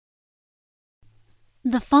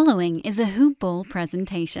The following is a Hoop Ball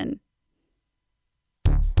presentation.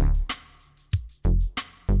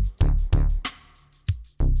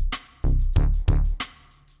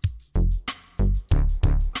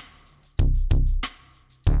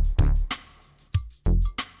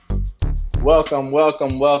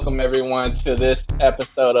 Welcome everyone to this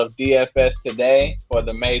episode of DFS Today for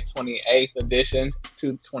the May 28th edition,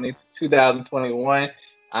 2021.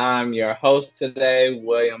 I'm your host today,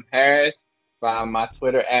 William Harris. Find my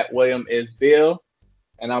Twitter at William is Bill.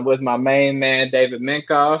 And I'm with my main man, David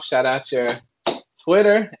Minkoff. Shout out your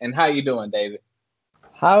Twitter. And how you doing, David?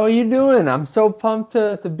 How are you doing? I'm so pumped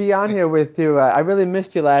to be on here with you. I really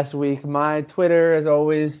missed you last week. My Twitter, as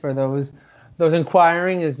always, for those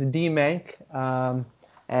inquiring, is DMank.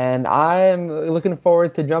 And I am looking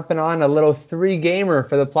forward to jumping on a little three-gamer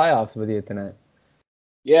for the playoffs with you tonight.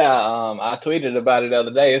 Yeah, I tweeted about it the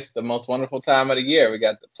other day. It's the most wonderful time of the year. We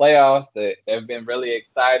got the playoffs. They've been really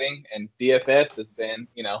exciting. And DFS has been,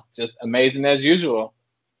 just amazing as usual.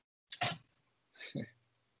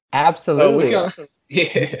 Absolutely.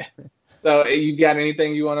 Yeah. So you got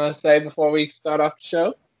anything you want to say before we start off the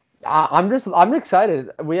show? I'm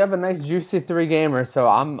excited. We have a nice juicy three-gamer, so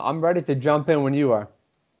I'm ready to jump in when you are.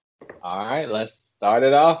 All right, let's start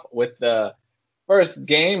it off with the first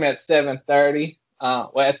game at 7:30.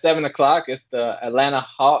 At 7 o'clock, it's the Atlanta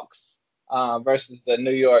Hawks versus the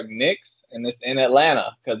New York Knicks, and it's in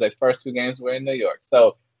Atlanta because the first two games were in New York.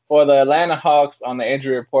 So for the Atlanta Hawks, on the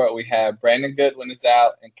injury report, we have Brandon Goodwin is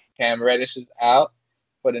out and Cam Reddish is out.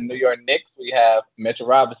 For the New York Knicks, we have Mitchell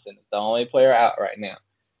Robinson, the only player out right now.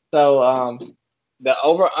 So the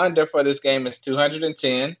over-under for this game is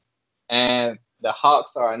 210, and the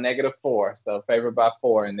Hawks are a -4, so favored by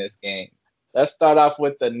 4 in this game. Let's start off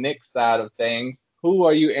with the Knicks side of things. Who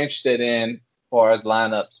are you interested in for as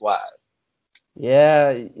lineups-wise?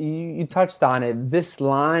 Yeah, you touched on it. This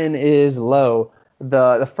line is low.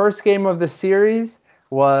 The first game of the series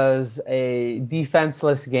was a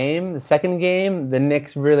defenseless game. The second game, the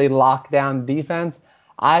Knicks really locked down defense.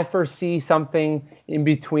 I foresee something in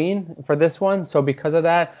between for this one. So because of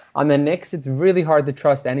that, on the Knicks, it's really hard to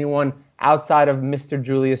trust anyone outside of Mr.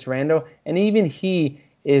 Julius Randle. And even he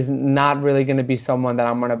is not really going to be someone that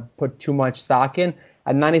I'm going to put too much stock in.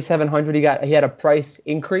 At 9,700, he had a price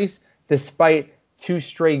increase despite two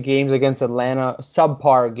straight games against Atlanta,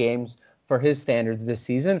 subpar games for his standards this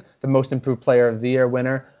season, the most improved player of the year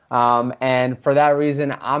winner. And for that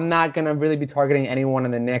reason, I'm not going to really be targeting anyone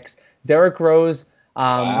in the Knicks. Derrick Rose, his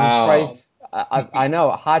price, I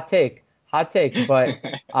know, hot take, but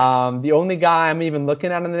the only guy I'm even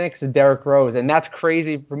looking at in the Knicks is Derrick Rose, and that's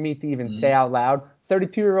crazy for me to even say out loud.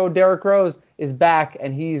 32-year-old Derrick Rose is back,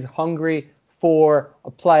 and he's hungry for a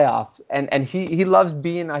playoff, and he loves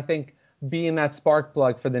being that spark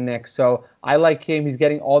plug for the Knicks. So I like him. He's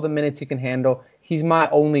getting all the minutes he can handle. He's my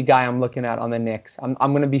only guy I'm looking at on the Knicks. I'm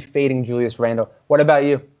going to be fading Julius Randle. What about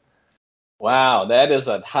you? Wow, that is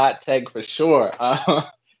a hot take for sure.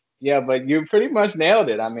 Yeah, but you pretty much nailed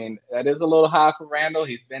it. I mean, that is a little high for Randle.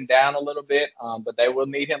 He's been down a little bit, but they will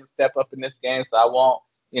need him to step up in this game. So I won't,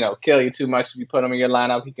 kill you too much if you put him in your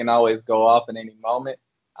lineup. He can always go off at any moment.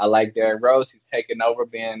 I like Derrick Rose. He's taken over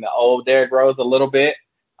being the old Derrick Rose a little bit.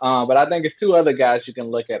 But I think it's two other guys you can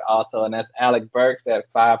look at also, and that's Alec Burks at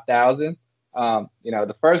 5,000.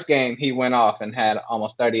 The first game he went off and had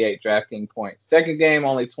almost 38 DraftKings points. Second game,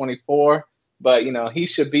 only 24. But, he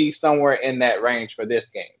should be somewhere in that range for this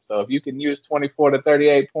game. So if you can use 24 to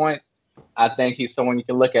 38 points, I think he's someone you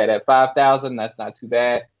can look at 5,000. That's not too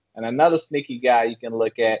bad. And another sneaky guy you can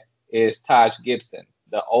look at is Taj Gibson,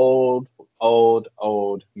 the old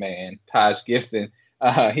man, Taj Gibson.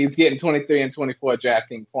 He's getting 23 and 24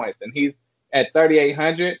 DraftKings points, and he's at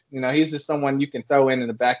 3,800. He's just someone you can throw in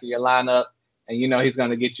the back of your lineup, and he's going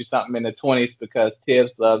to get you something in the 20s because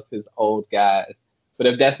Tibbs loves his old guys. But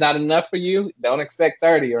if that's not enough for you, don't expect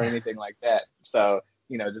 30 or anything like that. So,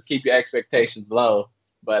 just keep your expectations low.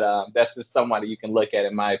 But that's just somebody you can look at,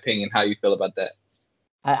 in my opinion. How you feel about that?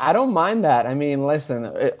 I don't mind that. I mean,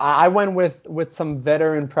 listen, I went with some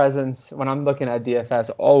veteran presence when I'm looking at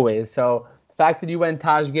DFS always. So the fact that you went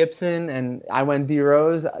Taj Gibson and I went D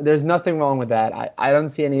Rose, there's nothing wrong with that. I don't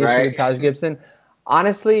see any issue with Taj Gibson.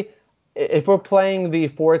 Honestly, if we're playing the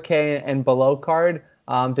 4K and below card,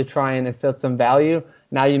 to try and fill some value.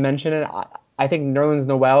 Now you mention it, I think Nerlens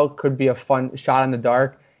Noel could be a fun shot in the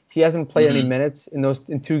dark. He hasn't played any minutes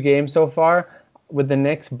in two games so far with the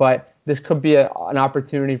Knicks, but this could be an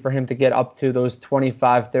opportunity for him to get up to those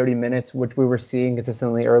 25, 30 minutes, which we were seeing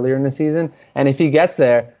consistently earlier in the season. And if he gets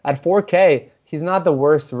there at 4K, he's not the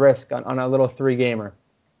worst risk on a little three-gamer.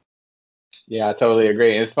 Yeah, I totally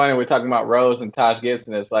agree. It's funny we're talking about Rose and Taj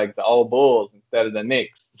Gibson. It's like the old Bulls instead of the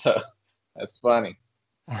Knicks. So that's funny.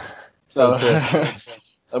 So So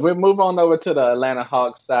true. we move on over to the Atlanta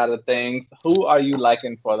Hawks side of things. Who are you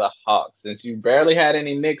liking for the Hawks? Since you barely had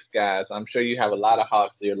any Knicks guys, I'm sure you have a lot of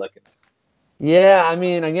Hawks that you're looking at. Yeah, I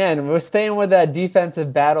mean, again, we're staying with that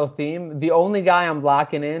defensive battle theme. The only guy I'm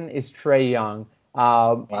locking in is Trey Young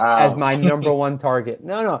as Wow. my number one target.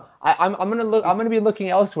 No, no, I'm gonna look. I'm gonna be looking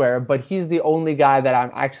elsewhere, but he's the only guy that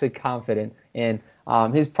I'm actually confident in.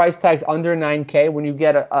 His price tag's under 9K. When you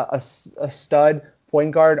get a stud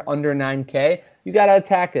point guard under 9K, you gotta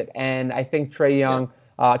attack it. And I think Trey Yeah.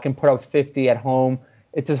 Young can put up 50 at home.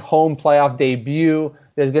 It's his home playoff debut.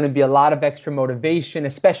 There's going to be a lot of extra motivation,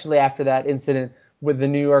 especially after that incident with the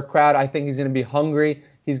New York crowd. I think he's going to be hungry.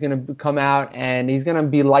 He's going to come out and he's going to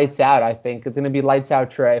be lights out, I think. It's going to be lights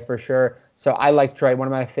out Trey for sure. So I like Trey, one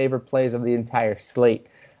of my favorite plays of the entire slate.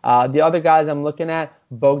 The other guys I'm looking at,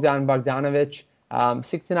 Bogdan Bogdanovic,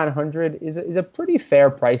 6,900 is a pretty fair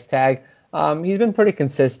price tag. He's been pretty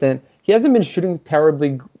consistent. He hasn't been shooting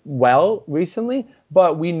terribly well recently,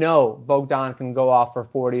 but we know Bogdan can go off for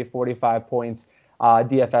 40, 45 points,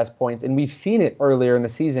 DFS points, and we've seen it earlier in the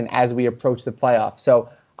season as we approach the playoffs. So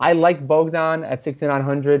I like Bogdan at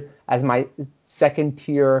 6,900 as my second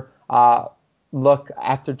tier look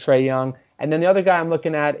after Trey Young. And then the other guy I'm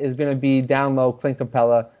looking at is going to be down low, Clint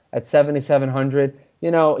Capella at 7,700.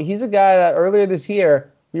 He's a guy that earlier this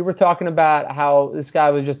year we were talking about how this guy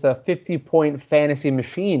was just a 50-point fantasy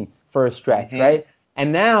machine for a stretch, Mm-hmm. right?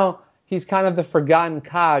 And now he's kind of the forgotten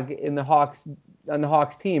cog in the Hawks on the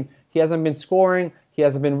Hawks team. He hasn't been scoring. He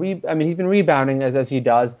hasn't been he's been rebounding as he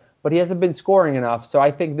does, but he hasn't been scoring enough. So I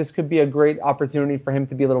think this could be a great opportunity for him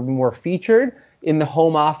to be a little bit more featured in the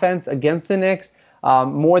home offense against the Knicks.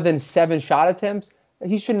 More than 7 shot attempts.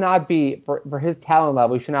 He should not be, for his talent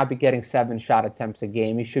level, he should not be getting 7 shot attempts a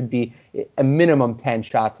game. He should be a minimum 10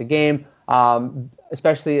 shots a game,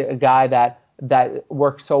 especially a guy that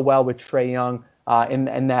works so well with Trey Young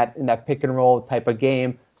in that pick and roll type of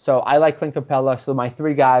game. So I like Clint Capella. So my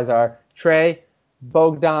 3 guys are Trey,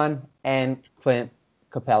 Bogdan, and Clint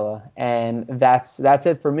Capella, and that's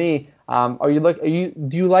it for me.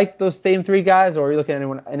 Do you like those same 3 guys, or are you looking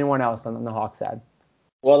at anyone else on the Hawks side?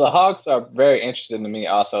 Well, the Hawks are very interesting to me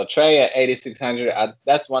also. Trey at 8,600.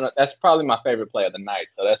 That's probably my favorite play of the night.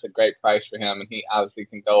 So that's a great price for him, and he obviously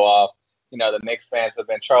can go off. The Knicks fans have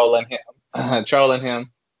been trolling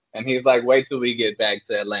him, and he's like, wait till we get back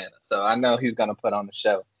to Atlanta. So I know he's gonna put on the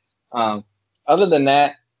show. Other than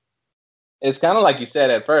that, it's kind of like you said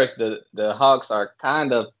at first. The Hawks are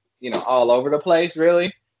kind of all over the place,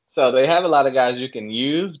 really. So they have a lot of guys you can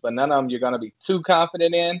use, but none of them you're going to be too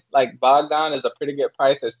confident in. Like Bogdan is a pretty good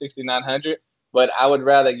price at 6,900, but I would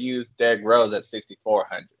rather use Derrick Rose at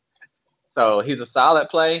 6,400. So he's a solid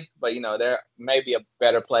play, but there may be a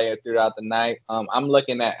better player throughout the night. I'm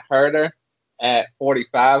looking at Herter at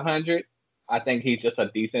 4,500. I think he's just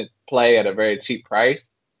a decent play at a very cheap price.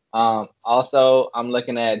 Also, I'm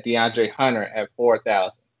looking at DeAndre Hunter at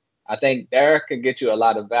 4,000. I think Derrick could get you a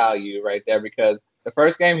lot of value right there because the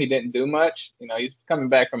first game he didn't do much. He's coming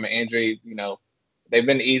back from an injury. They've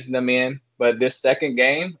been easing him in, but this second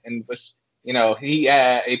game, in which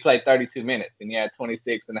he played 32 minutes and he had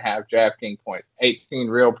 26 and a half DraftKings points, 18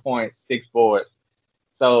 real points, 6 boards.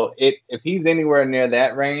 So if he's anywhere near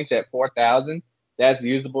that range at 4,000, that's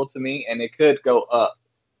usable to me, and it could go up.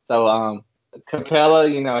 So Capella,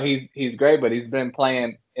 he's great, but he's been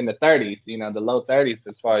playing in the 30s, the low 30s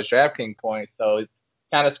as far as DraftKings points. So it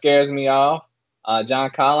kind of scares me off. John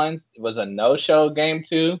Collins was a no-show game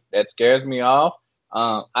 2. That scares me off.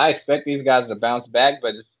 I expect these guys to bounce back,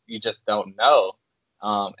 but you just don't know.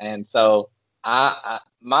 And so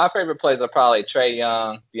my favorite plays are probably Trey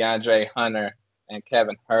Young, DeAndre Hunter, and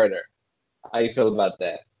Kevin Herter. How you feel about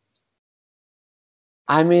that?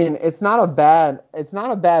 I mean, it's not a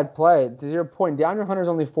bad play. To your point, DeAndre Hunter's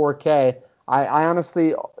only 4K. I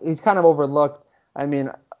honestly, he's kind of overlooked. I mean,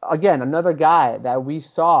 again, another guy that we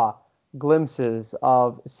saw glimpses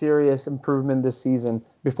of serious improvement this season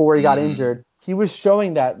before he got injured. He was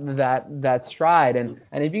showing that stride, and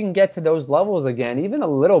if you can get to those levels again, even a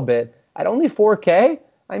little bit at only 4K,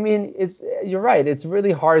 I mean, you're right. It's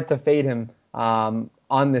really hard to fade him on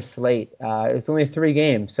this slate. It's only 3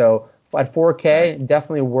 games, so at 4K,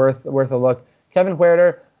 definitely worth a look. Kevin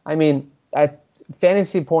Huerter, I mean, at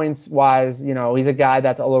fantasy points wise, he's a guy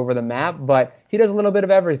that's all over the map, but he does a little bit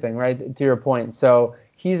of everything, right? To your point, so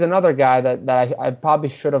he's another guy that I probably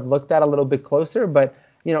should have looked at a little bit closer, but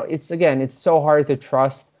it's so hard to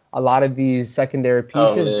trust a lot of these secondary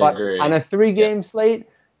pieces. Totally but agree. on a 3-game slate,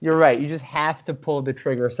 you're right. You just have to pull the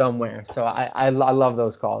trigger somewhere. So I love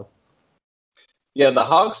those calls. Yeah, the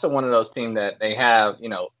Hawks are one of those teams that they have,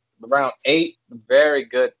 around 8 very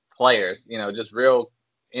good players, just real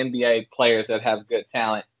NBA players that have good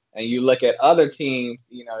talent. And you look at other teams,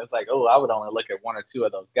 it's like, oh, I would only look at 1 or 2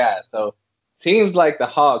 of those guys. So teams like the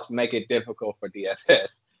Hawks make it difficult for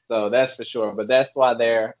DFS. So that's for sure. But that's why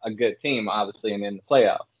they're a good team, obviously, and in the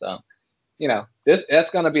playoffs. So, that's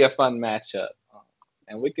going to be a fun matchup.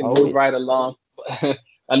 And we can move right along. Did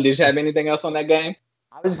you have anything else on that game?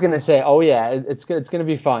 I was just gonna say, it's good. It's gonna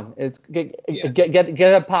be fun. Get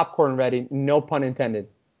that popcorn ready. No pun intended.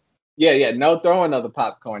 Yeah. No throwing of the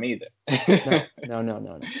popcorn either.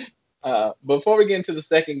 No. Before we get into the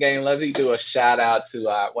second game, let me do a shout out to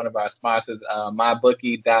one of our sponsors,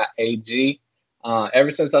 mybookie.ag. Ever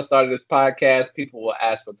since I started this podcast, people will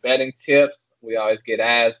ask for betting tips. We always get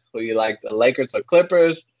asked who you like, the Lakers or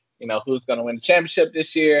Clippers. Who's going to win the championship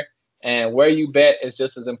this year, and where you bet is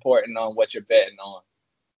just as important on what you're betting on.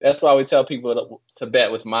 That's why we tell people to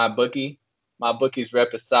bet with MyBookie. MyBookie's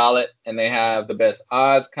rep is solid, and they have the best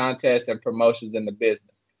odds, contests, and promotions in the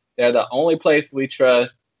business. They're the only place we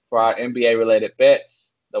trust for our NBA-related bets.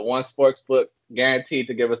 The one sportsbook guaranteed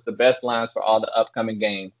to give us the best lines for all the upcoming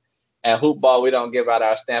games. At Hoopball, we don't give out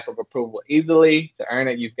our stamp of approval easily. To earn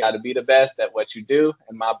it, you've got to be the best at what you do,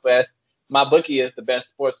 and MyBookie is the best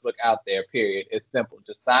sportsbook out there, period. It's simple.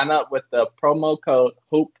 Just sign up with the promo code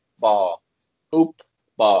HOOPBALL,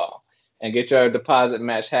 and get your deposit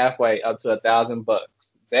matched halfway up to $1,000.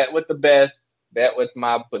 Bet with the best. Bet with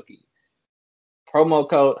MyBookie. Promo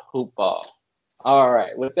code HOOPBALL. All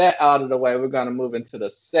right. With that out of the way, we're going to move into the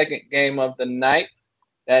second game of the night.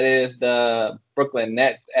 That is the Brooklyn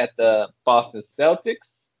Nets at the Boston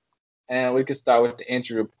Celtics. And we can start with the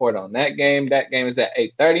injury report on that game. That game is at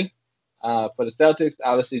 8:30. For the Celtics,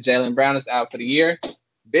 obviously, Jaylen Brown is out for the year.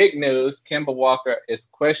 Big news, Kemba Walker is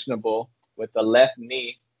questionable with the left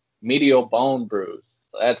knee medial bone bruise.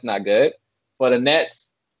 So that's not good. For the Nets,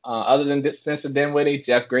 other than Spencer Dinwiddie,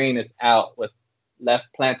 Jeff Green is out with left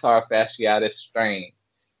plantar fasciitis strain.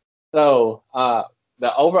 So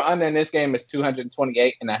the over-under in this game is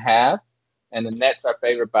 228.5, and the Nets are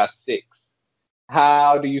favored by 6.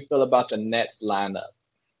 How do you feel about the Nets lineup?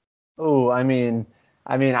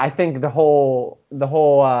 I think the whole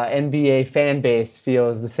NBA fan base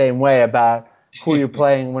feels the same way about who you're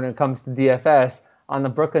playing when it comes to DFS. On the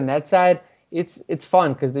Brooklyn Nets side, it's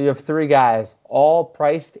fun because you have 3 guys all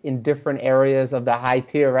priced in different areas of the high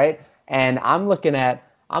tier, right? And I'm looking at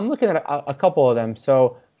a couple of them.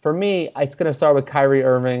 So for me, it's going to start with Kyrie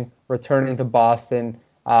Irving returning to Boston.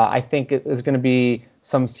 I think there's going to be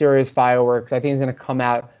some serious fireworks. I think he's going to come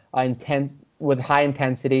out intense with high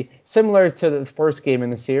intensity, similar to the first game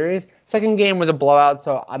in the series. Second game was a blowout,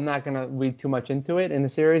 so I'm not going to read too much into it in the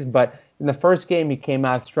series. But in the first game, he came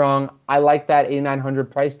out strong. I like that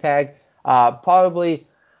 8,900 price tag. Probably,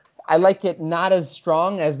 I like it not as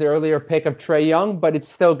strong as the earlier pick of Trae Young, but it's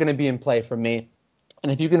still going to be in play for me.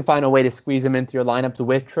 And if you can find a way to squeeze him into your lineups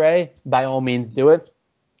with Trae, by all means do it,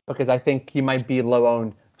 because I think he might be low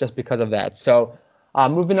owned just because of that. So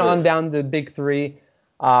moving on down to the big 3.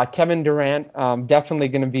 Kevin Durant, definitely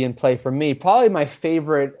going to be in play for me. Probably my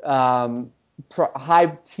favorite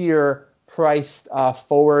high-tier priced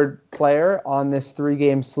forward player on this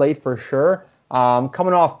 3-game slate for sure.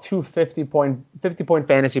 Coming off 2 50-point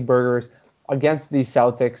fantasy burgers against these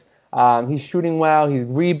Celtics. He's shooting well. He's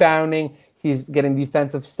rebounding. He's getting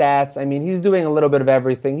defensive stats. I mean, he's doing a little bit of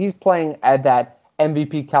everything. He's playing at that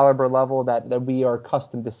MVP caliber level that we are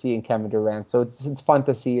accustomed to seeing Kevin Durant. So it's fun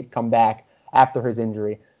to see it come back after his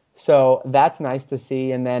injury. So that's nice to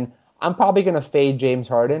see. And then I'm probably going to fade James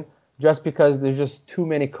Harden just because there's just too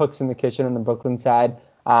many cooks in the kitchen on the Brooklyn side.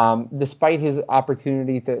 Despite his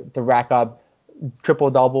opportunity to rack up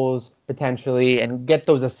triple-doubles potentially and get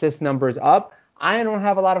those assist numbers up, I don't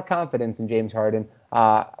have a lot of confidence in James Harden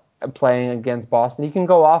playing against Boston. He can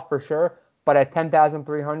go off for sure, but at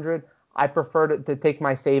 10,300, I prefer to take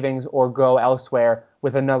my savings or go elsewhere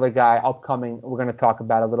with another guy upcoming we're going to talk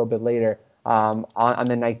about a little bit later on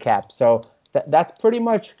the nightcap. So that's pretty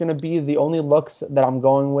much going to be the only looks that I'm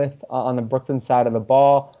going with on the Brooklyn side of the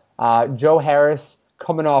ball. Joe Harris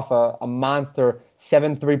coming off a monster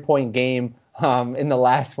 7 3-point game in the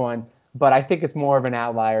last one, but I think it's more of an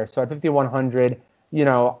outlier. So at 5,100,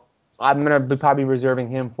 I'm going to be probably reserving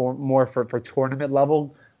him for tournament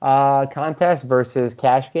level contests versus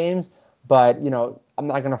cash games. But, I'm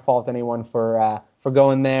not going to fault anyone for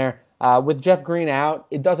going there. With Jeff Green out,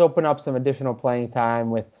 it does open up some additional playing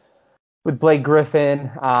time with with Blake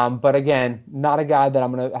Griffin. But again, not a guy that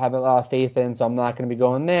I'm going to have a lot of faith in, so I'm not going to be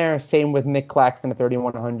going there. Same with Nick Claxton at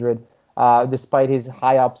 3,100. Despite his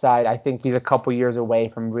high upside, I think he's a couple years away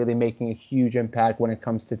from really making a huge impact when it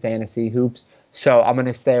comes to fantasy hoops. So I'm going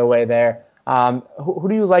to stay away there. Who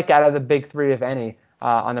do you like out of the big three, if any,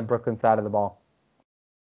 on the Brooklyn side of the ball?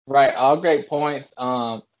 Right, all great points.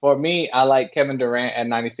 For me, I like Kevin Durant at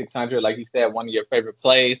 9,600. Like you said, one of your favorite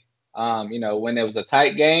plays. When it was a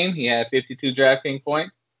tight game, he had 52 DraftKings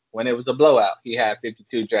points. When it was a blowout, he had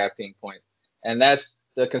 52 DraftKings points. And that's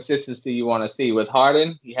the consistency you want to see. With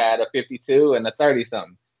Harden, he had a 52 and a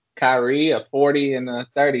 30-something. Kyrie, a 40 and a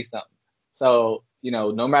 30-something. So,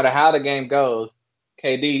 no matter how the game goes,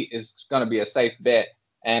 KD is going to be a safe bet.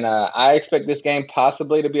 And I expect this game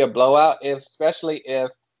possibly to be a blowout, especially if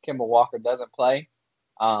Kemba Walker doesn't play.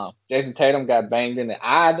 Jason Tatum got banged in the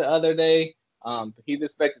eye the other day. He's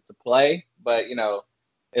expected to play, but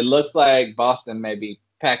it looks like Boston may be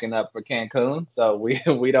packing up for Cancun, so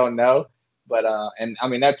we don't know. But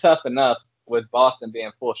they're tough enough with Boston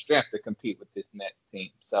being full strength to compete with this Nets team.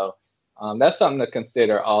 So that's something to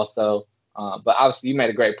consider also. But obviously, you made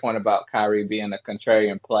a great point about Kyrie being a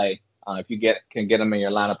contrarian play. If you can get him in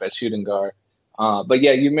your lineup at shooting guard. But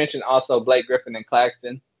yeah, you mentioned also Blake Griffin and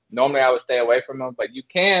Claxton. Normally, I would stay away from them, but you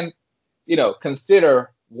can,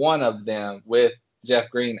 consider one of them with Jeff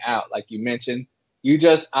Green out, like you mentioned.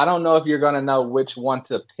 I don't know if you're going to know which one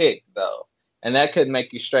to pick, though. And that could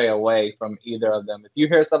make you stray away from either of them. If you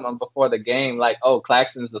hear something before the game, like, oh,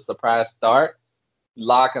 Claxton's a surprise start,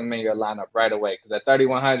 lock him in your lineup right away. Because at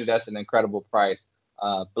 3,100, that's an incredible price.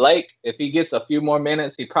 Blake, if he gets a few more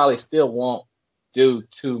minutes, he probably still won't do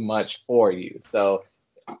too much for you. So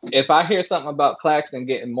if I hear something about Claxton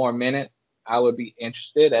getting more minutes, I would be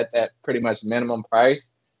interested at that pretty much minimum price.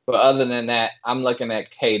 But other than that, I'm looking at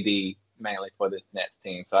KD mainly for this Nets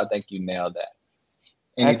team. So I think you nailed that.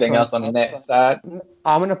 Anything else on the Nets side?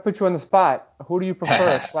 I'm going to put you on the spot. Who do you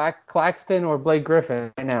prefer, Claxton or Blake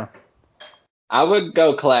Griffin right now? I would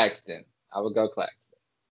go Claxton.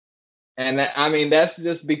 And that's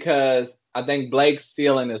just because I think Blake's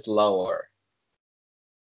ceiling is lower.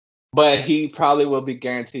 But he probably will be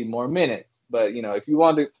guaranteed more minutes. But, if you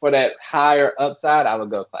want for that higher upside, I would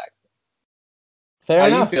go Claxton. Fair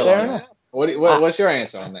enough. What's your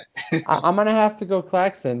answer on that? I'm going to have to go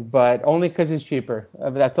Claxton, but only because he's cheaper.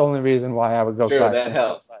 That's the only reason why I would go Claxton.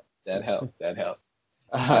 That helps.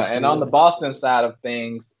 And on the Boston side of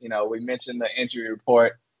things, we mentioned the injury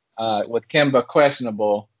report with Kemba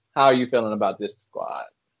questionable. How are you feeling about this squad?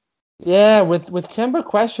 Yeah, with Kemba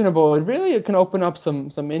questionable, it can open up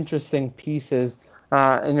some interesting pieces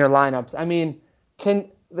in your lineups. I mean,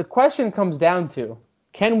 the question comes down to,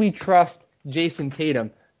 can we trust Jason Tatum?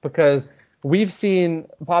 Because we've seen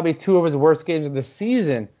probably two of his worst games of the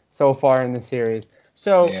season so far in the series.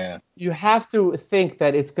 So you have to think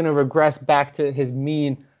that it's going to regress back to his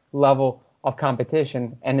mean level of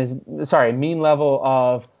competition and mean level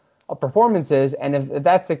of performances. And if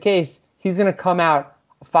that's the case, he's going to come out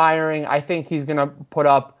firing. I think he's going to put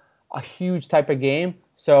up a huge type of game.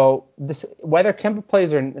 So whether Kemba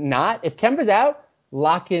plays or not, if Kemba's out,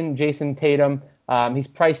 lock in Jason Tatum. He's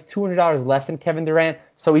priced $200 less than Kevin Durant,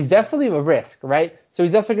 so he's definitely a risk, right? So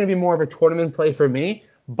he's definitely going to be more of a tournament play for me.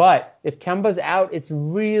 But if Kemba's out, it's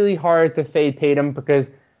really hard to fade Tatum because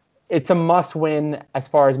it's a must-win as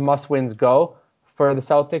far as must-wins go for the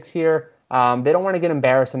Celtics here. They don't want to get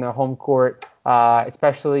embarrassed in their home court,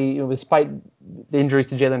 especially despite the injuries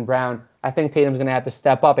to Jaylen Brown. I think Tatum's going to have to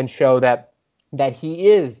step up and show that he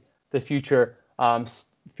is the future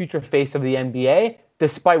face of the NBA,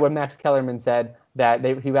 despite what Max Kellerman said, that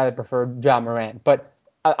he rather preferred Ja Morant. But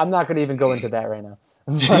I'm not going to even go into that right now.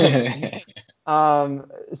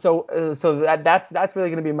 So that's really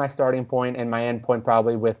going to be my starting point and my end point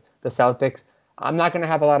probably with the Celtics. I'm not going to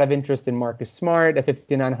have a lot of interest in Marcus Smart at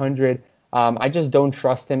 5,900. I just don't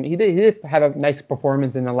trust him. He did have a nice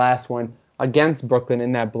performance in the last one against Brooklyn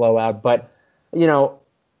in that blowout. But,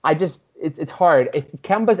 it's hard. If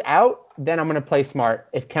Kemba's out, then I'm going to play Smart.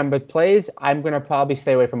 If Kemba plays, I'm going to probably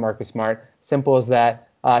stay away from Marcus Smart. Simple as that.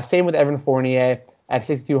 Same with Evan Fournier at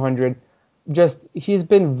 6,200. He's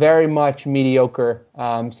been very much mediocre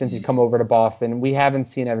since he's come over to Boston. We haven't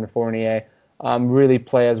seen Evan Fournier really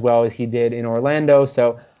play as well as he did in Orlando.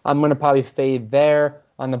 So I'm going to probably fade there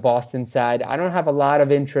on the Boston side. I don't have a lot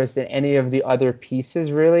of interest in any of the other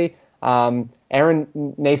pieces, really. Aaron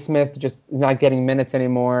Naismith just not getting minutes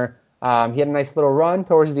anymore. He had a nice little run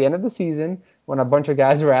towards the end of the season when a bunch of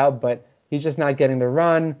guys were out, but he's just not getting the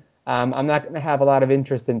run. I'm not going to have a lot of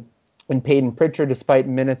interest in Peyton Pritchard, despite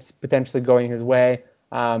minutes potentially going his way.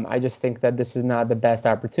 I just think that this is not the best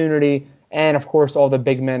opportunity. And, of course, all the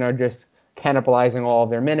big men are just cannibalizing all of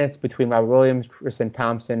their minutes between Robert Williams, Tristan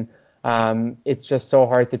Thompson. It's just so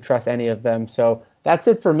hard to trust any of them. So that's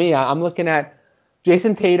it for me. I'm looking at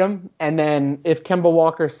Jason Tatum, and then if Kemba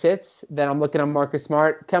Walker sits, then I'm looking at Marcus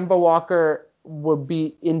Smart. Kemba Walker would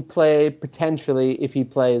be in play potentially if he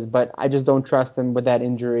plays, but I just don't trust him with that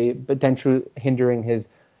injury, potentially hindering his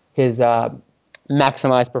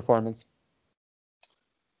maximized performance.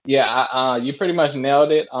 Yeah, you pretty much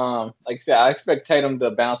nailed it. Like I said, I expect Tatum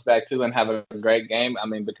to bounce back too and have a great game. I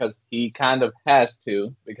mean, because he kind of has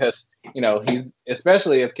to, because, he's,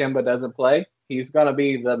 especially if Kemba doesn't play, he's going to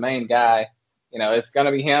be the main guy. It's going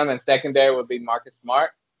to be him, and secondary would be Marcus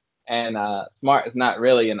Smart. And Smart is not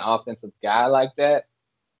really an offensive guy like that.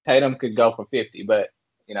 Tatum could go for 50, but,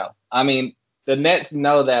 I mean, the Nets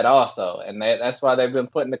know that also, and that's why they've been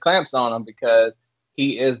putting the clamps on him, because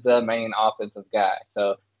he is the main offensive guy.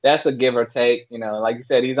 So that's a give or take. Like you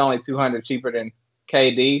said, he's only $200 cheaper than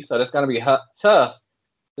KD, so it's going to be tough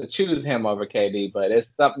to choose him over KD, but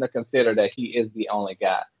it's something to consider that he is the only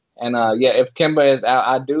guy. And, if Kemba is out,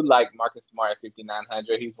 I do like Marcus Smart at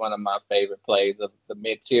 5,900. He's one of my favorite plays of the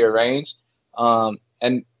mid-tier range.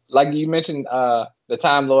 And like you mentioned, the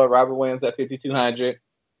Time Lord, Robert Williams at 5,200,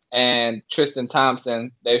 and Tristan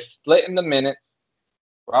Thompson, they're splitting the minutes.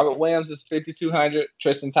 Robert Williams is 5,200.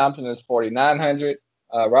 Tristan Thompson is 4,900.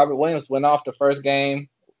 Robert Williams went off the first game,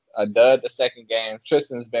 dud the second game.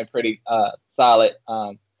 Tristan's been pretty solid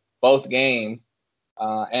both games.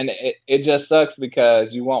 And it just sucks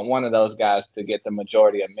because you want one of those guys to get the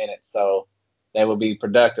majority of minutes, so they will be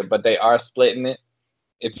productive. But they are splitting it.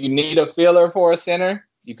 If you need a filler for a center,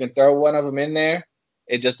 you can throw one of them in there.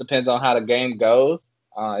 It just depends on how the game goes.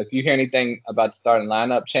 If you hear anything about the starting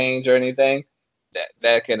lineup change or anything,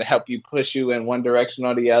 that can help you push you in one direction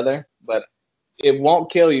or the other. But it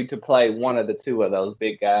won't kill you to play one of the two of those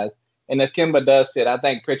big guys. And if Kemba does sit, I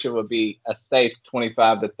think Pritchard would be a safe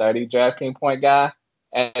 25 to 30 DraftKings point guy.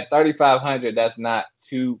 At 3,500, that's not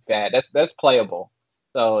too bad. That's playable.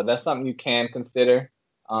 So that's something you can consider.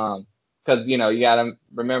 Because, you got to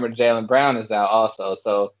remember Jaylen Brown is out also.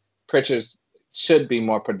 So Pritchard should be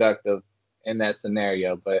more productive in that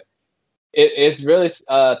scenario. But it's really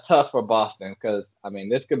tough for Boston because, I mean,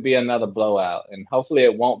 this could be another blowout. And hopefully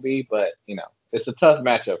it won't be. But, it's a tough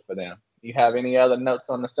matchup for them. You have any other notes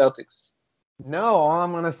on the Celtics? No, all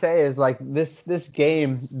I'm going to say is, this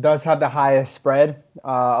game does have the highest spread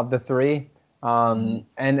of the three, and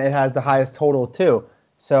it has the highest total too.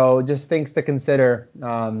 So just things to consider.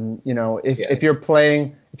 If you're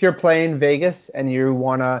playing Vegas and you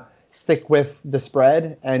want to stick with the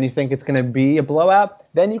spread and you think it's going to be a blowout,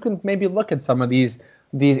 then you can maybe look at some of these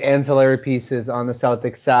ancillary pieces on the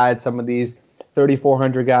Celtics side, some of these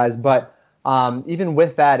 3,400 guys. But even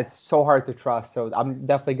with that, it's so hard to trust. So I'm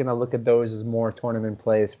definitely going to look at those as more tournament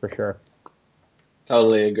plays for sure.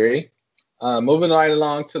 Totally agree. Moving right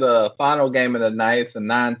along to the final game of the night, it's a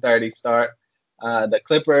 9:30 start. The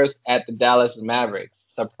Clippers at the Dallas Mavericks.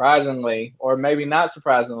 Surprisingly, or maybe not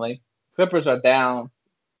surprisingly, Clippers are down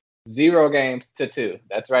 0-2.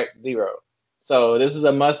 That's right, 0. So this is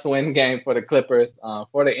a must-win game for the Clippers.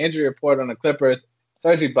 For the injury report on the Clippers,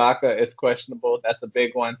 Serge Ibaka is questionable. That's a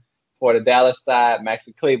big one. For the Dallas side,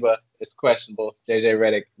 Maxi Kleber is questionable. JJ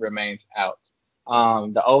Redick remains out.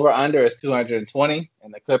 The over-under is 220,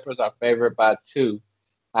 and the Clippers are favored by 2.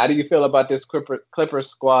 How do you feel about this Clippers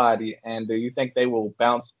squad, and do you think they will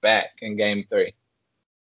bounce back in Game 3?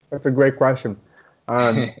 That's a great question.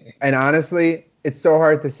 And honestly, it's so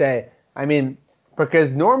hard to say. I mean,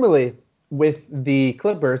 because normally with the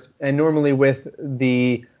Clippers and normally with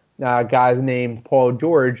the guys named Paul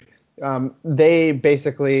George, they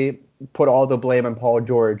basically put all the blame on Paul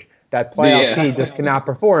George. That playoff P just cannot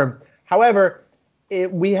perform. However,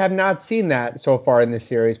 we have not seen that so far in this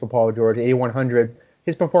series for Paul George, 8,100.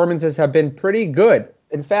 His performances have been pretty good.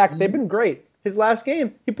 In fact, they've been great. His last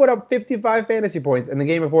game, he put up 55 fantasy points. And the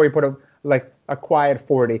game before, he put up a quiet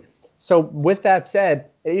 40. So with that said,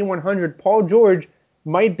 8,100, Paul George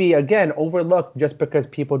might be, again, overlooked just because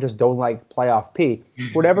people just don't like playoff P.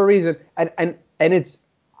 For whatever reason, and it's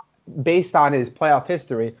based on his playoff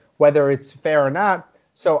history, whether it's fair or not.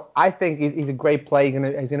 So I think he's a great play.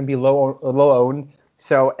 He's gonna be low owned.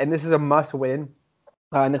 So, and this is a must win.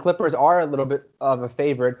 And the Clippers are a little bit of a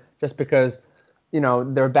favorite just because,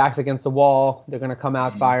 their backs against the wall. They're gonna come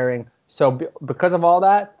out firing. So because of all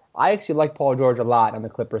that, I actually like Paul George a lot on the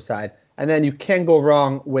Clippers side. And then you can't go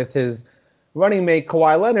wrong with his running mate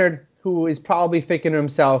Kawhi Leonard, who is probably thinking to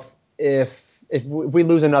himself, if we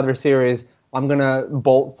lose another series, I'm gonna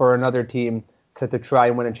bolt for another team to try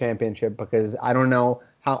and win a championship because I don't know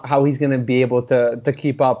how he's gonna be able to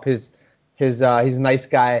keep up his his he's a nice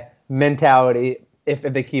guy mentality if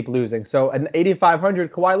they keep losing. So an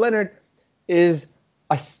 8,500 Kawhi Leonard is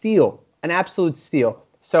a steal, an absolute steal.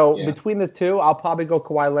 So between the two, I'll probably go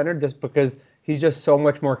Kawhi Leonard just because he's just so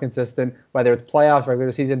much more consistent. Whether it's playoffs,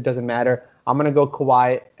 regular season, doesn't matter. I'm gonna go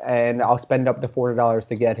Kawhi, and I'll spend up to $40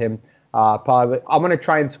 to get him. Probably, I'm gonna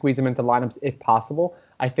try and squeeze him into lineups if possible.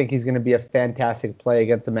 I think he's gonna be a fantastic play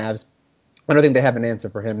against the Mavs. I don't think they have an answer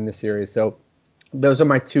for him in this series. So those are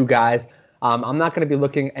my two guys. I'm not going to be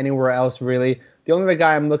looking anywhere else, really. The only other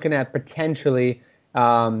guy I'm looking at potentially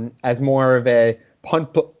as more of a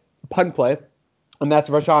punt play, and that's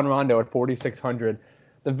Rajon Rondo at 4,600.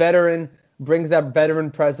 The veteran brings that veteran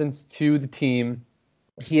presence to the team.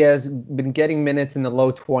 He has been getting minutes in the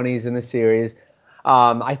low 20s in the series.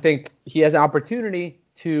 I think he has an opportunity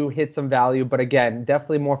to hit some value, but again,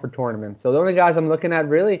 definitely more for tournaments. So the only guys I'm looking at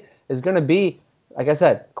really is going to be, like I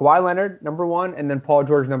said, Kawhi Leonard, number one, and then Paul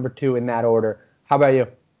George, number two, in that order. How about you?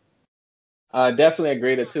 Definitely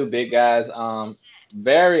agree. The two big guys,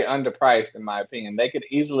 very underpriced in my opinion. They could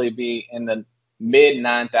easily be in the mid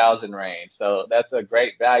 9,000 range. So that's a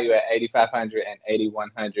great value at 8,500 and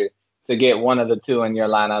 8,100 to get one of the two in your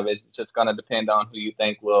lineup. It's just going to depend on who you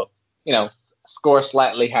think will, score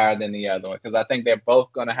slightly higher than the other one, because I think they're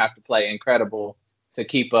both going to have to play incredible to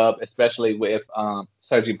keep up, especially if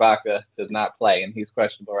Serge Ibaka does not play, and he's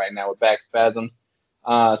questionable right now with back spasms.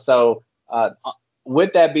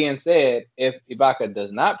 With that being said, if Ibaka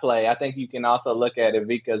does not play, I think you can also look at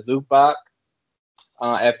Ivica Zubac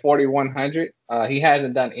at 4,100. He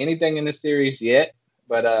hasn't done anything in the series yet,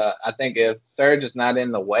 but I think if Serge is not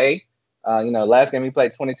in the way, last game he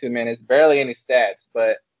played 22 minutes, barely any stats,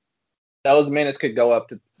 but those minutes could go up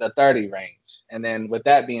to the 30 range. And then with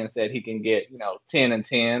that being said, he can get, 10 and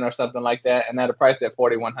 10 or something like that. And at a price at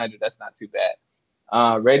 4,100, that's not too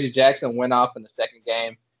bad. Reggie Jackson went off in the second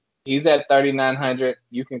game. He's at 3,900.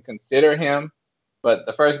 You can consider him, but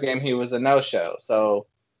the first game he was a no-show. So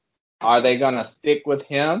are they going to stick with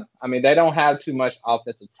him? I mean, they don't have too much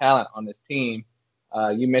offensive talent on this team.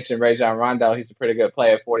 You mentioned Rajon Rondo. He's a pretty good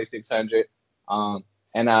player at 4,600.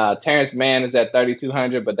 And Terrence Mann is at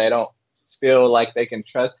 3,200, but they don't feel like they can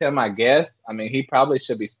trust him, I guess. I mean, he probably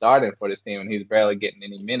should be starting for this team, and he's barely getting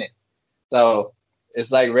any minutes. So it's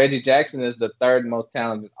like Reggie Jackson is the third most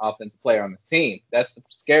talented offensive player on this team. That's a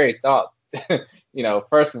scary thought,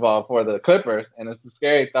 first of all, for the Clippers, and it's a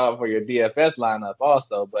scary thought for your DFS lineup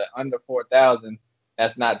also. But under 4,000,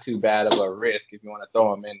 that's not too bad of a risk if you want to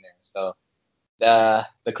throw him in there. So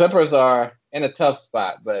the Clippers are in a tough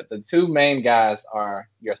spot, but the two main guys are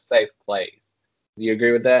your safe plays. Do you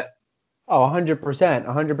agree with that? Oh, 100%,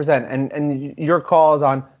 100%. And your calls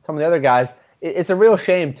on some of the other guys, it's a real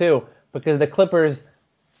shame, too, because the Clippers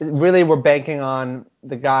really were banking on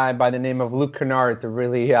the guy by the name of Luke Kennard to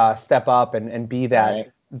really step up and be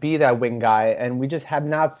that wing guy. And we just have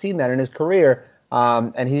not seen that in his career,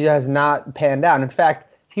 and he has not panned out. In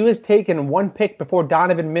fact, he was taken one pick before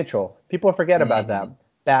Donovan Mitchell. People forget about that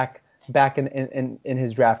back in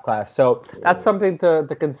his draft class. So that's something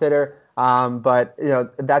to consider. But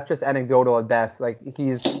that's just anecdotal at best. Like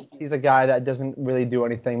he's a guy that doesn't really do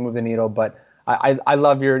anything, move the needle. But I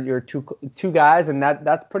love your two guys, and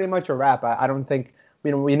that's pretty much a wrap. I don't think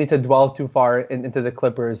we need to dwell too far into the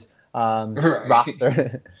Clippers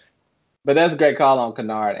roster. But that's a great call on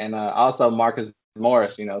Kennard, and also Marcus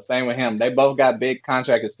Morris. Same with him. They both got big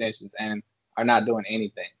contract extensions and are not doing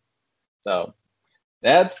anything. So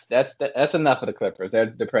that's enough of the Clippers. They're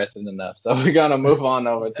depressing enough. So we're gonna move on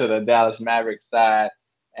over to the Dallas Mavericks side,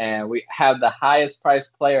 and we have the highest priced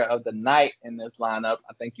player of the night in this lineup.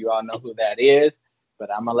 I think you all know who that is,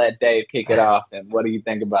 but I'm gonna let Dave kick it off. And what do you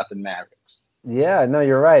think about the Mavericks? Yeah, no,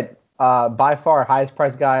 you're right. By far, highest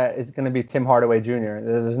priced guy is going to be Tim Hardaway Jr.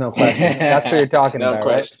 There's no question. That's what you're talking about,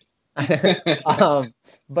 question. Right?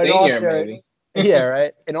 But Senior, maybe. Yeah,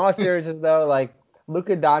 right. In all seriousness, though, like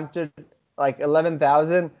Luka Doncic, like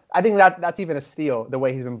 11,000. I think that's even a steal the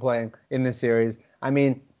way he's been playing in this series. I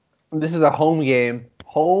mean, this is a home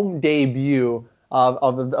debut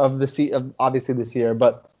of obviously this year.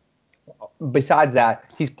 But besides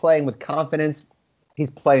that, he's playing with confidence. He's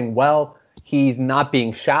playing well. He's not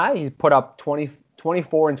being shy. He's put up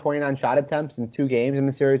 24 and 29 shot attempts in 2 games in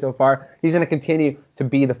the series so far. He's going to continue to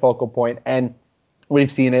be the focal point, and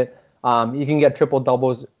we've seen it. You can get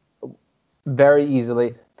triple-doubles very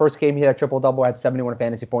easily. First game he had a triple-double, had 71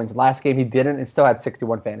 fantasy points. Last game he didn't and still had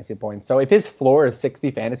 61 fantasy points. So if his floor is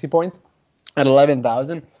 60 fantasy points at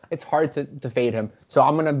 11,000, it's hard to fade him. So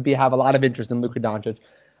I'm going to have a lot of interest in Luka Doncic.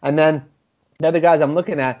 And then the other guys I'm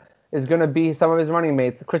looking at is going to be some of his running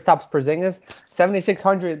mates. Kristaps Porzingis,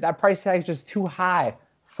 7,600. That price tag is just too high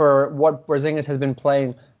for what Porzingis has been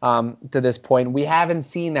playing to this point. We haven't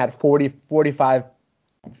seen that 40, 45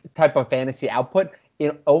 type of fantasy output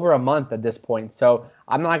in over a month at this point. So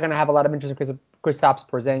I'm not going to have a lot of interest in Kristaps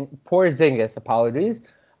Porzingis, apologies.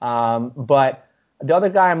 But the other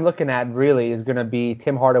guy I'm looking at really is going to be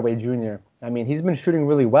Tim Hardaway Jr. I mean, he's been shooting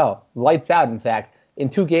really well. Lights out, in fact. In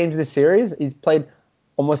 2 games this series, he's played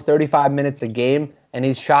almost 35 minutes a game, and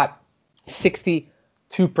he's shot 62%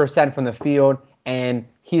 from the field, and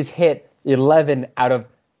he's hit 11 out of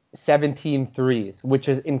 17 threes, which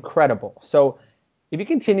is incredible. So if he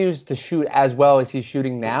continues to shoot as well as he's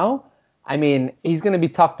shooting now, I mean, he's going to be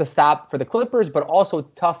tough to stop for the Clippers, but also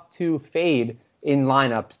tough to fade in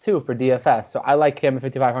lineups, too, for DFS. So I like him at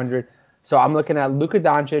 5,500. So I'm looking at Luka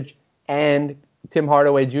Doncic and Tim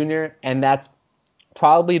Hardaway Jr., and that's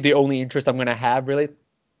probably the only interest I'm going to have, really.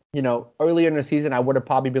 You know, earlier in the season, I would have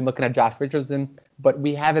probably been looking at Josh Richardson, but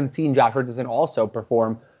we haven't seen Josh Richardson also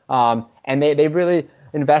perform. And they really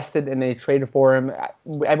invested and they traded for him.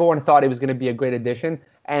 Everyone thought he was going to be a great addition,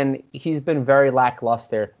 and he's been very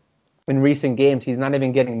lackluster in recent games. He's not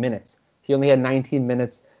even getting minutes. He only had 19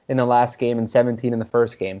 minutes in the last game and 17 in the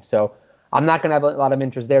first game. So I'm not going to have a lot of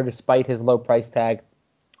interest there despite his low price tag.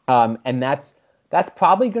 And that's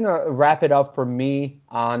probably going to wrap it up for me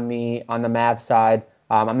on the Mavs side.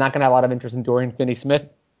 I'm not going to have a lot of interest in Dorian Finney-Smith,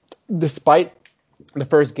 despite the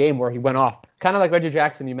first game where he went off. Kind of like Reggie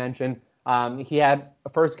Jackson you mentioned. He had a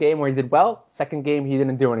first game where he did well. Second game, he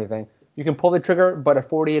didn't do anything. You can pull the trigger, but at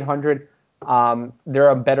 4,800, there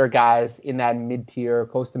are better guys in that mid-tier,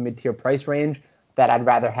 close to mid-tier price range that I'd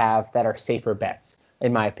rather have that are safer bets,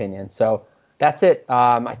 in my opinion. So that's it.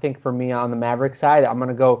 I think for me on the Maverick side, I'm going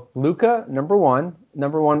to go Luka, number one.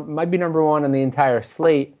 Might be number one on the entire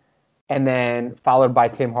slate, and then followed by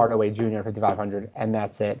Tim Hardaway Jr. 5,500, and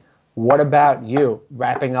that's it. What about you,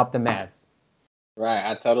 wrapping up the Mavs?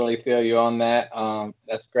 Right, I totally feel you on that.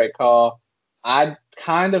 That's a great call. I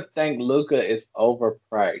kind of think Luka is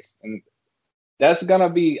overpriced, and that's gonna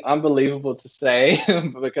be unbelievable to say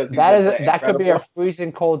because that could be a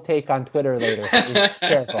freezing cold take on Twitter later. So be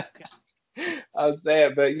careful. I was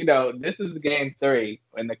saying, but this is game 3,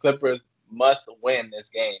 and the Clippers must win this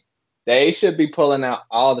game. They should be pulling out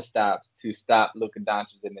all the stops to stop Luka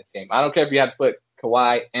Doncic in this game. I don't care if you have to put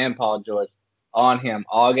Kawhi and Paul George on him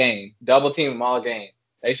all game, double team him all game.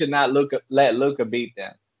 They should not let Luka beat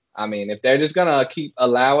them. I mean, if they're just gonna keep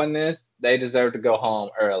allowing this, they deserve to go home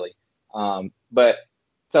early. But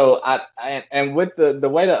so and with the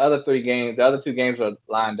way the other 2 games were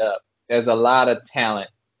lined up, there's a lot of talent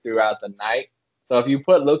throughout the night. So if you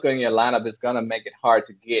put Luka in your lineup, it's gonna make it hard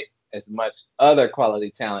to get as much other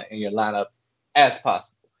quality talent in your lineup as possible.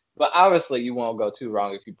 But obviously, you won't go too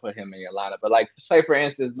wrong if you put him in your lineup. But like, say for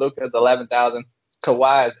instance, Luka's 11,000,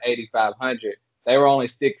 Kawhi is 8,500. They were only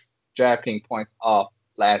 6 DraftKings points off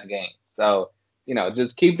last game. So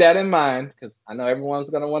just keep that in mind, because I know everyone's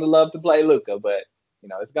gonna want to love to play Luka, but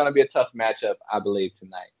it's gonna be a tough matchup, I believe,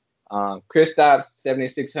 tonight. Kristaps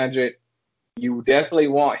 7,600. You definitely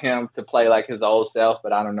want him to play like his old self,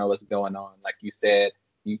 but I don't know what's going on. Like you said,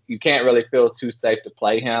 you can't really feel too safe to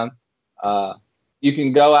play him. You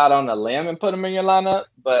can go out on a limb and put him in your lineup,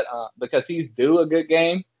 but because he's due a good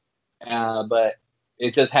game, but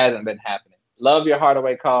it just hasn't been happening. Love your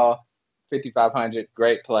Hardaway call, 5,500,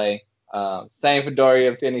 great play. Same for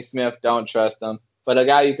Dorian Finney-Smith, don't trust him. But a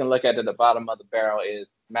guy you can look at the bottom of the barrel is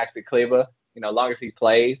Maxi Kleber. As long as he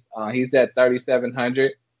plays, he's at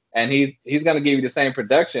 3,700, and he's going to give you the same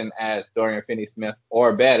production as Dorian Finney-Smith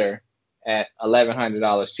or better at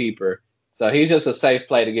 $1,100 cheaper. So he's just a safe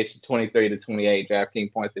play to get you 23 to 28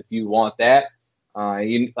 DraftKings points if you want that.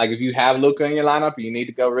 If you have Luka in your lineup, you need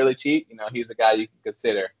to go really cheap. He's a guy you can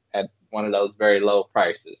consider at one of those very low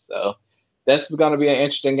prices. So this is going to be an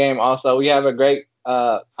interesting game. Also, we have a great.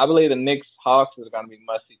 I believe the Knicks Hawks is going to be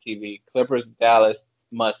must-see TV. Clippers Dallas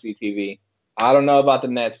must-see TV. I don't know about the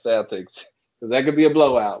Nets Celtics because that could be a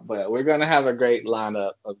blowout, but we're going to have a great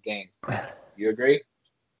lineup of games. You agree?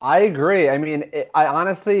 I agree. I mean, I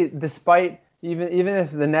honestly, despite even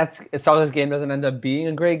if the Nets Celtics game doesn't end up being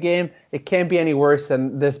a great game, it can't be any worse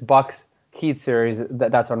than this Bucks Heat series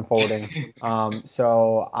that's unfolding.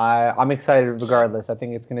 So I'm excited regardless. I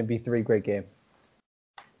think it's going to be 3 great games.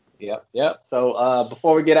 Yep. So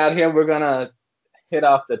before we get out of here, we're gonna hit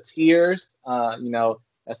off the tiers.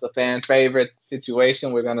 That's a fan favorite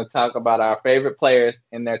situation. We're gonna talk about our favorite players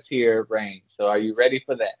in their tier range. So are you ready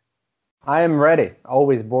for that? I am ready.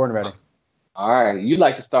 Always born ready. All right. You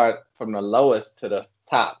like to start from the lowest to the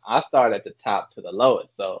top. I start at the top to the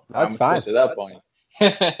lowest. So that's I'm going to switch it up on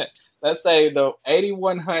you. Let's say the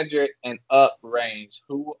 8,100 and up range.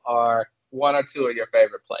 Who are one or two of your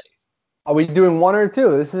favorite plays. Are we doing one or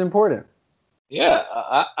two? This is important. Yeah,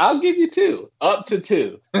 I'll give you two, up to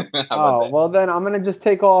two. Well, then I'm going to just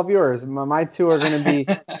take all of yours. My two are going to be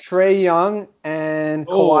Trae Young and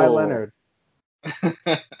Kawhi Leonard.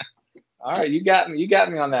 All right, you got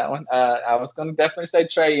me on that one. I was going to definitely say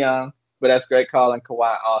Trae Young, but that's great call, and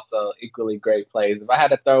Kawhi also equally great plays. If I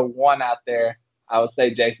had to throw one out there, I would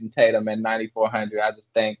say Jason Tatum at 9,400. I just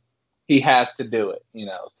think he has to do it,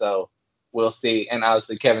 so we'll see. And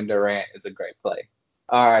obviously Kevin Durant is a great play.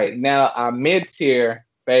 All right, now our mid-tier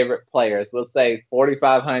favorite players, we'll say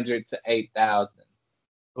 4,500 to 8,000.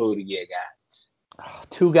 Who do you got?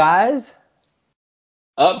 Two guys?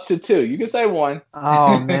 Up to two. You can say one.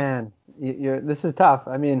 Oh, man. This is tough.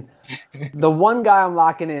 I mean, the one guy I'm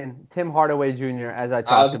locking in, Tim Hardaway Jr., as I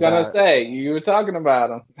talked about. I was going to say, you were talking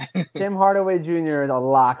about him. Tim Hardaway Jr. is a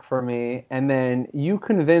lock for me. And then you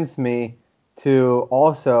convinced me to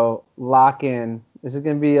also lock in. This is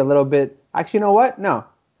going to be a little bit. Actually, you know what? No.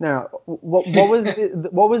 What was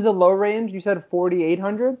the low range? You said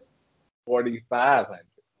 4,800? 4,500.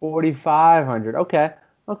 4,500. Okay.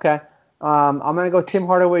 I'm going to go Tim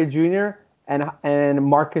Hardaway Jr. and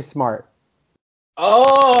Marcus Smart.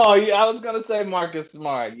 Oh, yeah, I was going to say Marcus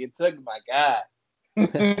Smart. You took my guy.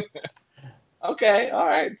 Okay, all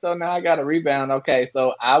right. So now I got a rebound. Okay,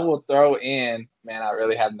 so I will throw in. Man, I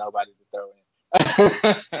really have nobody to throw in.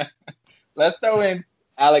 Let's throw in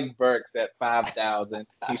Alec Burks at 5,000.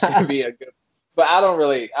 He should be a good. But I don't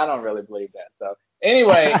really believe that. So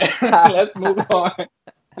anyway, let's move on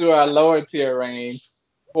to our lower tier range,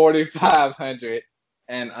 4,500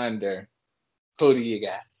 and under. Who do you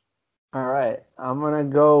got? All right, I'm gonna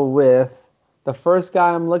go with the first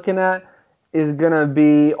guy I'm looking at is gonna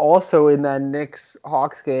be also in that Knicks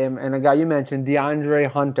Hawks game, and a guy you mentioned,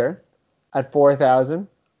 DeAndre Hunter, at 4,000.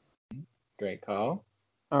 Great call.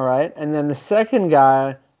 All right, and then the second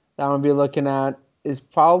guy that I'm gonna be looking at is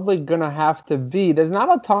probably gonna have to be. There's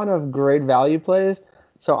not a ton of great value plays,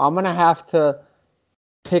 so I'm gonna have to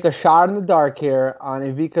take a shot in the dark here on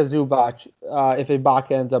Ivica Zubac if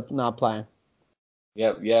Ibaka ends up not playing.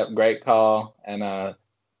 Yep, great call. And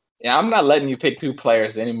I'm not letting you pick two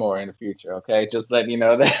players anymore in the future, okay? Just letting you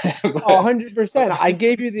know that. 100%. I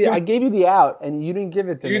gave you the out and you didn't give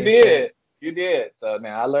it to me. You did. So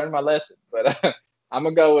now I learned my lesson. But I'm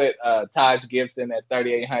going to go with Taj Gibson at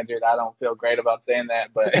 3,800. I don't feel great about saying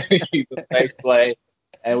that, but he's a safe play.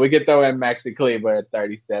 And we could throw in Maxi Kleber at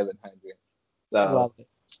 3,700. So love it.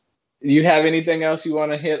 You have anything else you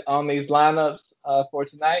want to hit on these lineups for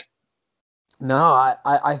tonight? No,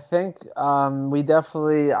 I think we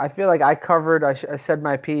definitely. I feel like I covered. I said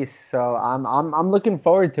my piece, so I'm looking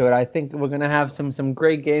forward to it. I think we're gonna have some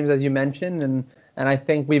great games as you mentioned, and I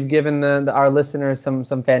think we've given our listeners some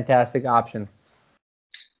fantastic options.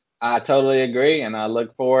 I totally agree, and I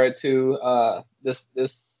look forward to this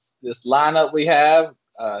lineup we have.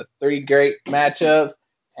 3 great matchups,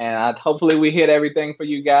 and hopefully we hit everything for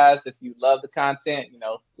you guys. If you love the content,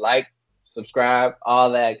 like, subscribe, all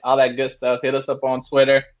that good stuff. Hit us up on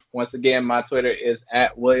Twitter. Once again, my Twitter is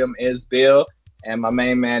 @WilliamIsBill, and my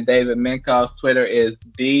main man David Minkoff's Twitter is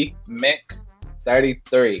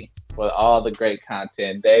DMink33 for all the great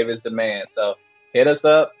content. Dave is the man, so hit us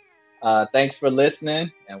up. Thanks for listening,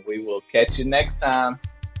 and we will catch you next time.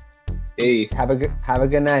 Peace. Have a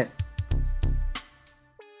good night.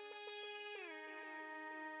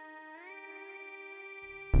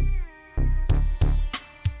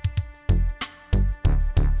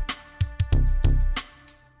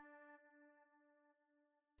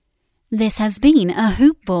 This has been a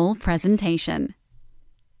Hoop Ball presentation.